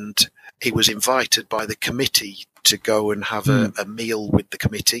 And he was invited by the committee to go and have a meal with the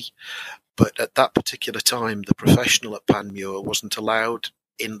committee. But at that particular time, the professional at Panmure wasn't allowed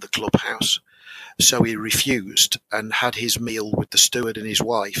in the clubhouse. So he refused and had his meal with the steward and his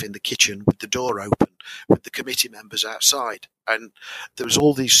wife in the kitchen with the door open, with the committee members outside. And there was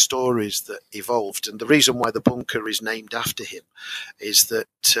all these stories that evolved. And the reason why the bunker is named after him is that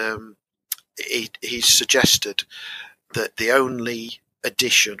he suggested that the only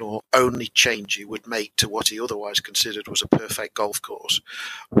addition or only change he would make to what he otherwise considered was a perfect golf course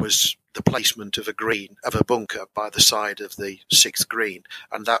was the placement of a bunker by the side of the 6th green,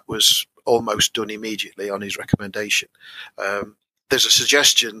 and that was almost done immediately on his recommendation. There's a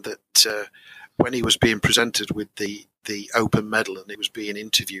suggestion that when he was being presented with the Open Medal and he was being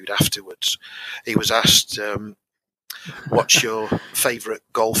interviewed afterwards, he was asked, what's your favourite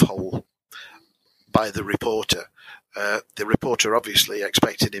golf hole, by the reporter. The reporter obviously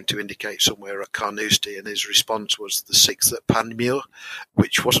expected him to indicate somewhere at Carnoustie, and his response was the 6th at Panmure,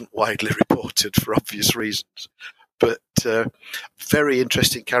 which wasn't widely reported for obvious reasons. But very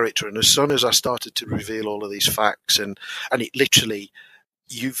interesting character. And as soon as I started to reveal all of these facts, and it literally,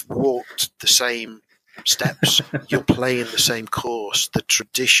 you've walked the same steps, you're playing the same course, the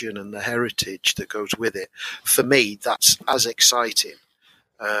tradition and the heritage that goes with it. For me, that's as exciting.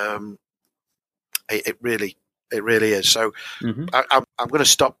 It really is. So I'm going to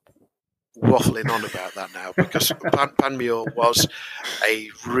stop waffling on about that now, because Panmure was a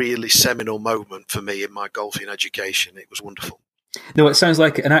really seminal moment for me in my golfing education. It was wonderful. No, it sounds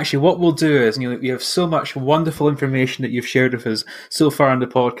like it. And actually, what we'll do is, you have so much wonderful information that you've shared with us so far on the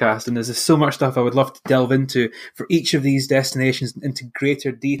podcast, and there's so much stuff I would love to delve into for each of these destinations into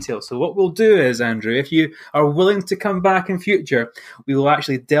greater detail. So what we'll do is, Andrew, if you are willing to come back in future, we will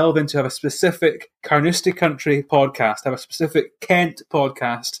actually delve into have a specific Carnoustie Country podcast, have a specific Kent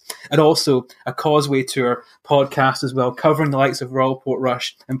podcast, and also a Causeway Tour podcast as well, covering the likes of Royal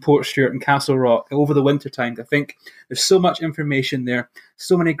Portrush and Portstewart and Castle Rock over the winter time. I think there's so much information there,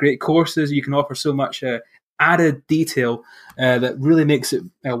 so many great courses. You can offer so much added detail that really makes it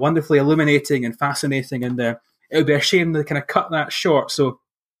wonderfully illuminating and fascinating. And it would be a shame to kind of cut that short. So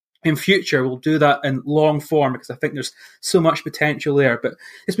in future, we'll do that in long form because I think there's so much potential there. But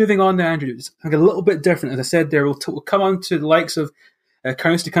just moving on now, Andrew, it's a little bit different. As I said there, we'll come on to the likes of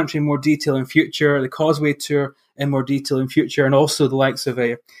Carnoustie Country in more detail in future, the Causeway Tour in more detail in future, and also the likes of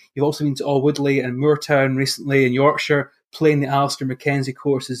you've also been to Alwoodley and Moortown recently in Yorkshire, playing the Alistair Mackenzie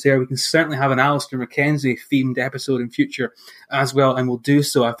courses there. We can certainly have an Alistair Mackenzie themed episode in future as well, and we'll do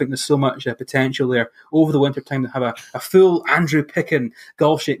so. I think there's so much potential there over the winter time to have a full Andrew Picken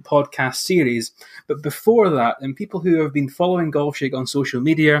Golf Shake podcast series. But before that, and people who have been following Golf Shake on social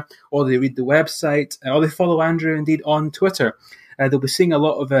media, or they read the website, or they follow Andrew indeed on Twitter, they'll be seeing a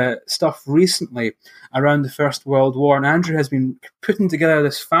lot of stuff recently around the First World War. And Andrew has been putting together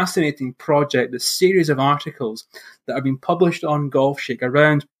this fascinating project, this series of articles that have been published on Golf Shake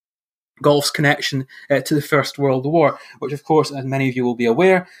around golf's connection to the First World War, which, of course, as many of you will be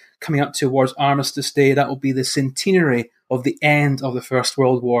aware, coming up towards Armistice Day, that will be the centenary of the end of the First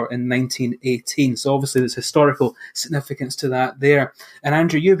World War in 1918. So obviously there's historical significance to that there. And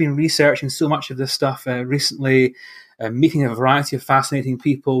Andrew, you've been researching so much of this stuff recently, meeting a variety of fascinating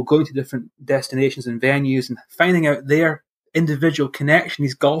people, going to different destinations and venues and finding out their individual connection,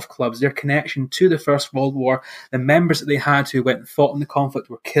 these golf clubs, their connection to the First World War, the members that they had who went and fought in the conflict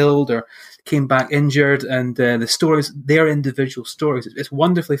were killed or came back injured, and the stories, their individual stories. It's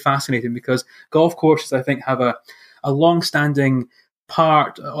wonderfully fascinating because golf courses, I think, have a long-standing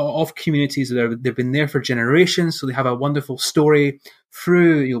part of communities that they've been there for generations, so they have a wonderful story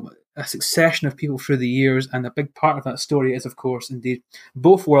through a succession of people through the years, and a big part of that story is, of course, indeed,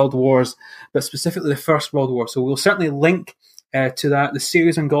 both world wars, but specifically the First World War. So we'll certainly link to that. The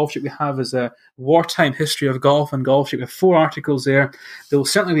series on Golf Shake we have is a wartime history of golf on Golf Shake with 4 articles there. There will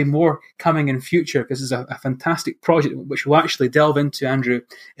certainly be more coming in future because it's a fantastic project which we'll actually delve into, Andrew,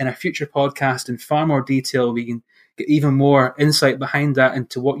 in a future podcast in far more detail. We can get even more insight behind that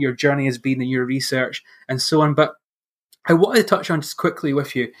into what your journey has been in your research and so on. But I wanted to touch on just quickly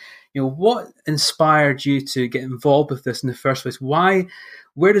with you, what inspired you to get involved with this in the first place?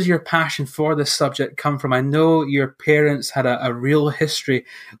 Where does your passion for this subject come from? I know your parents had a real history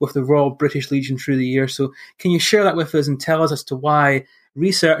with the Royal British Legion through the years. So can you share that with us and tell us as to why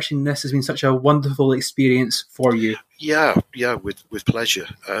researching this has been such a wonderful experience for you? Yeah, with pleasure.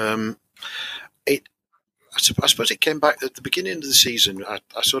 I suppose it came back at the beginning of the season. I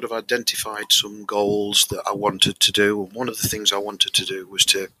sort of identified some goals that I wanted to do. And one of the things I wanted to do was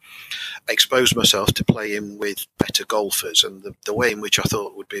to expose myself to playing with better golfers. And the way in which I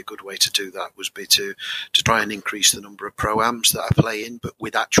thought would be a good way to do that was to try and increase the number of pro-ams that I play in, but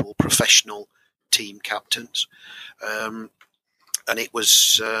with actual professional team captains. And it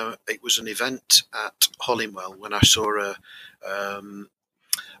was an event at Hollingwell when I saw a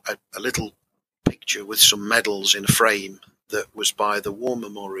little picture with some medals in a frame that was by the War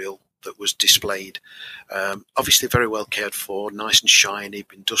Memorial that was displayed. Obviously very well cared for, nice and shiny,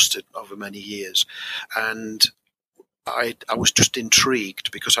 been dusted over many years. And I was just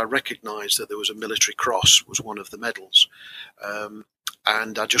intrigued because I recognised that there was a military cross was one of the medals.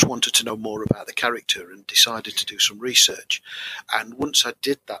 And I just wanted to know more about the character and decided to do some research. And once I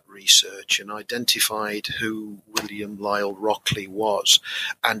did that research and identified who William Lyle Rockley was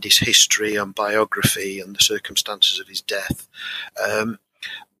and his history and biography and the circumstances of his death,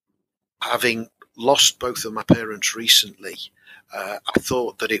 having lost both of my parents recently, I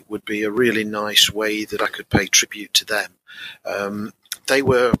thought that it would be a really nice way that I could pay tribute to them. They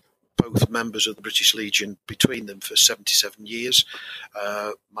were both members of the British Legion between them for 77 years.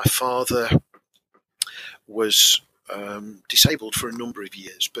 My father was disabled for a number of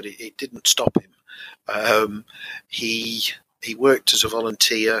years, but it didn't stop him. He worked as a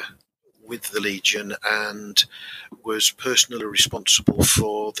volunteer with the Legion and was personally responsible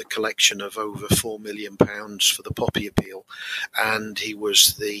for the collection of over £4 million for the Poppy Appeal, and he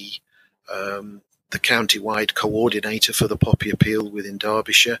was the county-wide coordinator for the Poppy Appeal within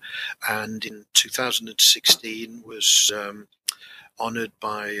Derbyshire, and in 2016 was honoured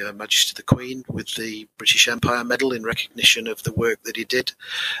by Her Majesty the Queen with the British Empire Medal in recognition of the work that he did.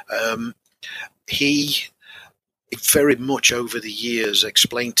 He very much over the years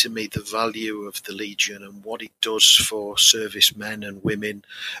explained to me the value of the Legion and what it does for servicemen and women,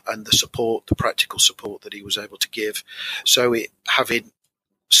 and the support, the practical support that he was able to give. So having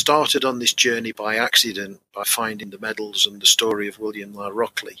started on this journey by accident, by finding the medals and the story of William Lar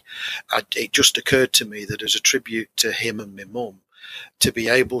Rockley, it just occurred to me that as a tribute to him and my mum, to be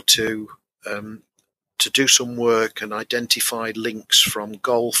able to do some work and identify links from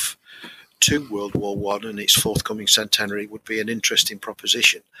golf to World War I and its forthcoming centenary would be an interesting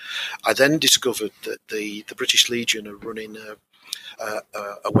proposition. I then discovered that the British Legion are running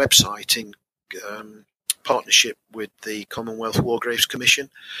a website in partnership with the Commonwealth War Graves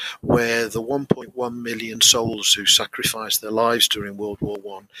Commission, where the 1.1 million souls who sacrificed their lives during World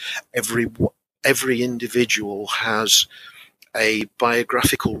War I, every individual has a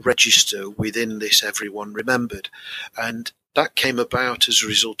biographical register within this Everyone Remembered. And that came about as a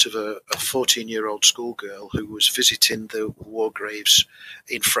result of a 14-year-old schoolgirl who was visiting the war graves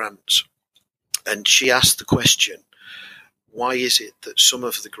in France. And she asked the question, why is it that some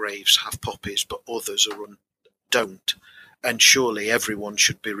of the graves have poppies but others don't? And surely everyone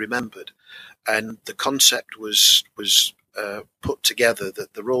should be remembered. And the concept was put together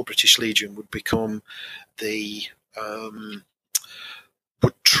that the Royal British Legion would become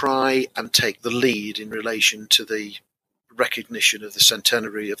would try and take the lead in relation to the recognition of the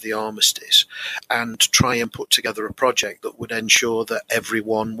centenary of the armistice, and try and put together a project that would ensure that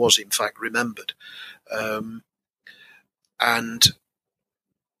everyone was in fact remembered. And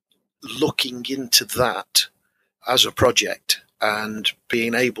looking into that as a project and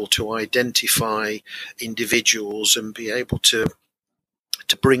being able to identify individuals and be able to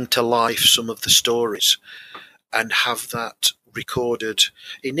bring to life some of the stories and have that recorded.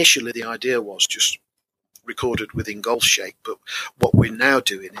 Initially, the idea was just recorded within Golfshake, but what we're now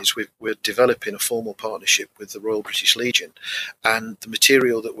doing is we're developing a formal partnership with the Royal British Legion, and the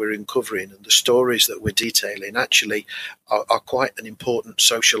material that we're uncovering and the stories that we're detailing actually are quite an important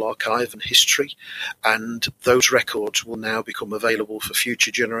social archive and history, and those records will now become available for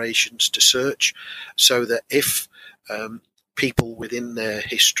future generations to search, so that if people within their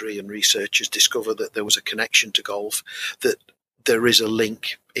history and researchers discover that there was a connection to golf, that there is a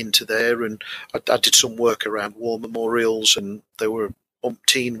link into there. And I did some work around war memorials, and there were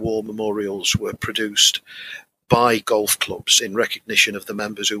umpteen war memorials were produced by golf clubs in recognition of the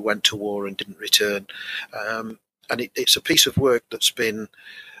members who went to war and didn't return. And it's a piece of work that's been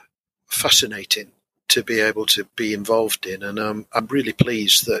fascinating to be able to be involved in. And I'm really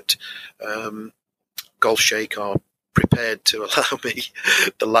pleased that Golfshake are prepared to allow me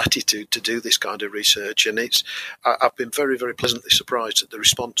the latitude to do this kind of research, and I've been very, very pleasantly surprised at the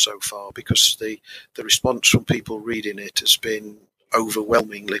response so far, because the response from people reading it has been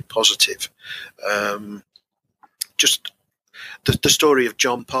overwhelmingly positive. Just the story of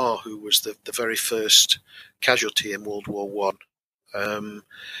John Parr, who was the very first casualty in World War One.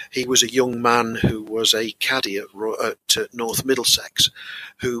 He was a young man who was a caddy at North Middlesex,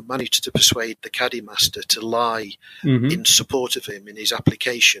 who managed to persuade the caddy master to lie in support of him in his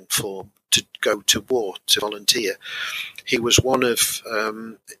application form to go to war, to volunteer. He was one of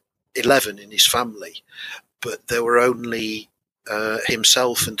 11 in his family, but there were only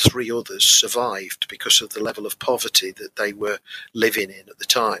himself and 3 others survived because of the level of poverty that they were living in at the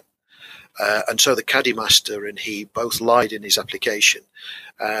time. And so the caddy master and he both lied in his application,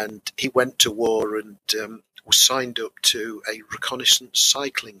 and he went to war and was signed up to a reconnaissance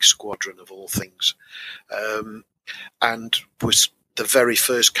cycling squadron, of all things, and was the very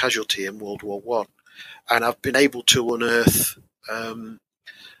first casualty in World War One. And I've been able to unearth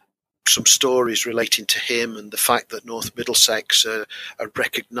some stories relating to him and the fact that North Middlesex are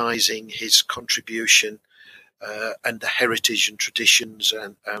recognising his contribution and the heritage and traditions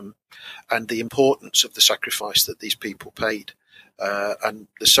and the importance of the sacrifice that these people paid. And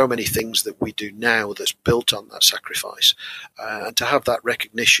there's so many things that we do now that's built on that sacrifice. And to have that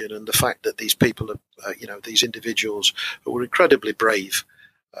recognition and the fact that these people are, these individuals who were incredibly brave,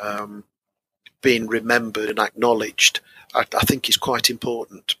 being remembered and acknowledged, I think is quite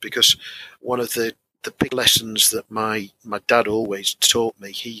important, because one of the big lessons that my dad always taught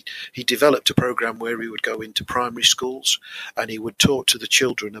me, he developed a program where he would go into primary schools and he would talk to the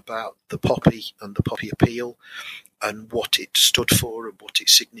children about the poppy and the poppy appeal and what it stood for and what it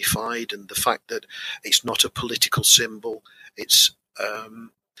signified, and the fact that it's not a political symbol. It's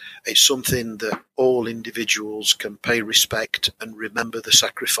It's something that all individuals can pay respect and remember the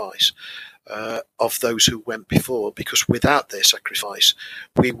sacrifice of those who went before, because without their sacrifice,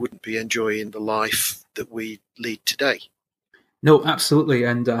 we wouldn't be enjoying the life that we lead today. No, absolutely,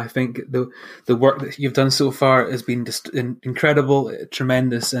 and I think the work that you've done so far has been just incredible,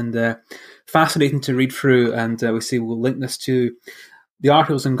 tremendous, and fascinating to read through. And we'll link this to the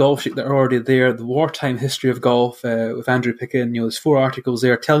articles in Golf Shake that are already there. The wartime history of golf with Andrew Picken. There's 4 articles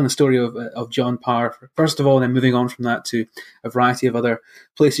there telling the story of John Parr first of all, and then moving on from that to a variety of other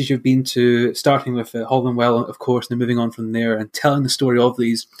places you've been to, starting with Hollandwell, of course, and then moving on from there and telling the story of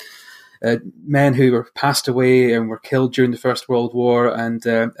these men who were passed away and were killed during the First World War, and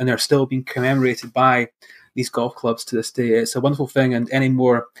they're still being commemorated by these golf clubs to this day. It's a wonderful thing, and any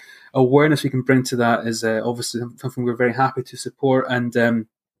more awareness we can bring to that is obviously something we're very happy to support, and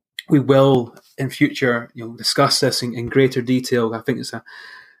we will in future discuss this in greater detail. I think it's a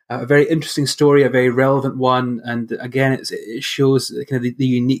very interesting story, a very relevant one, and again it shows kind of the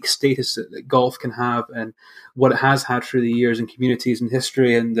unique status that golf can have and what it has had through the years in communities and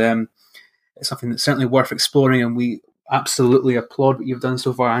history, and it's something that's certainly worth exploring, and we absolutely applaud what you've done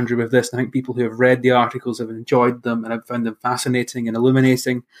so far, Andrew, with this. I think people who have read the articles have enjoyed them and have found them fascinating and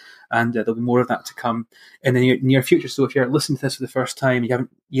illuminating, and there'll be more of that to come in the near future. So if you're listening to this for the first time, you haven't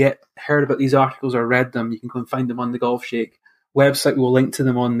yet heard about these articles or read them, you can go and find them on the Golf Shake website. We will link to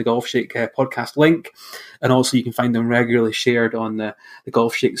them on the Golf Shake podcast link, and also you can find them regularly shared on the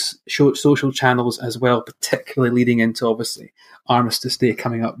Golf Shake's social channels as well, particularly leading into obviously Armistice Day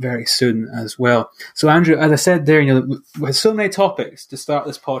coming up very soon as well. So Andrew, as I said there, we had so many topics to start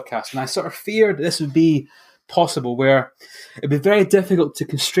this podcast, and I sort of feared this would be possible where it'd be very difficult to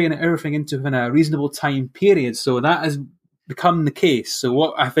constrain everything into a reasonable time period. So that has become the case. So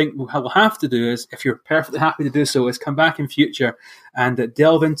what I think we'll have to do is, if you're perfectly happy to do so, is come back in future and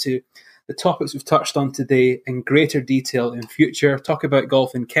delve into the topics we've touched on today in greater detail in future, talk about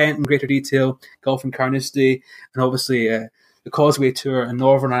golf in Kent in greater detail, golf in Carnoustie, and obviously the Causeway Tour and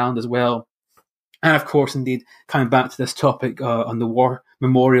Northern Ireland as well. And of course, indeed, coming back to this topic on the war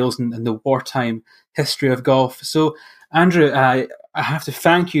memorials and the wartime history of golf. So Andrew, I have to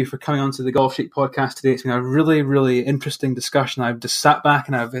thank you for coming on to the Golf Shake podcast today. It's been a really, really interesting discussion. I've just sat back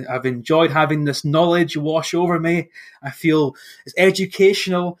and I've enjoyed having this knowledge wash over me. I feel it's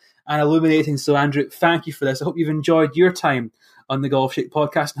educational and illuminating. So Andrew, thank you for this. I hope you've enjoyed your time on the Golf Shake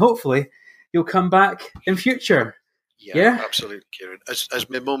podcast, and hopefully you'll come back in future. Yeah, absolutely, Kieran. As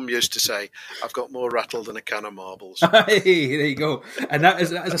my mum used to say, I've got more rattle than a can of marbles. Hey, there you go. And that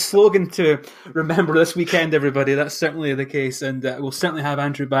is a slogan to remember this weekend, everybody. That's certainly the case, and we'll certainly have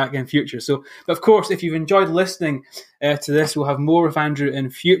Andrew back in future. So, but of course, if you've enjoyed listening to this, we'll have more of Andrew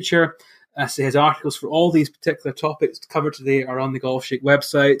in future. So his articles for all these particular topics covered today are on the Golf Shake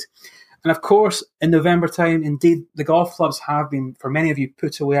website. And of course, in November time, indeed, the golf clubs have been, for many of you,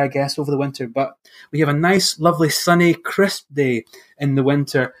 put away, I guess, over the winter. But we have a nice, lovely, sunny, crisp day in the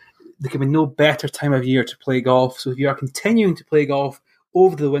winter. There can be no better time of year to play golf. So if you are continuing to play golf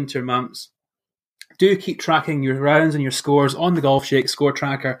over the winter months, do keep tracking your rounds and your scores on the Golf Shake score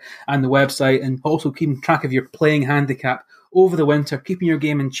tracker and the website, and also keeping track of your playing handicap over the winter, keeping your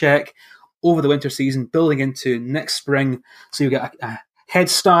game in check over the winter season, building into next spring, so you get a head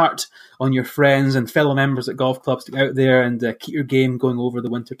start on your friends and fellow members at golf clubs to get out there and keep your game going over the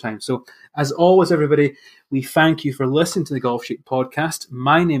winter time. So, as always, everybody, we thank you for listening to the Golf Shake podcast.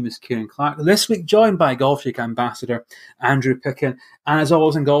 My name is Kieran Clark. This week, joined by Golf Shake ambassador Andrew Picken. And as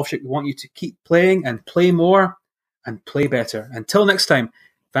always in Golf Shake, we want you to keep playing and play more and play better. Until next time,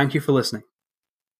 thank you for listening.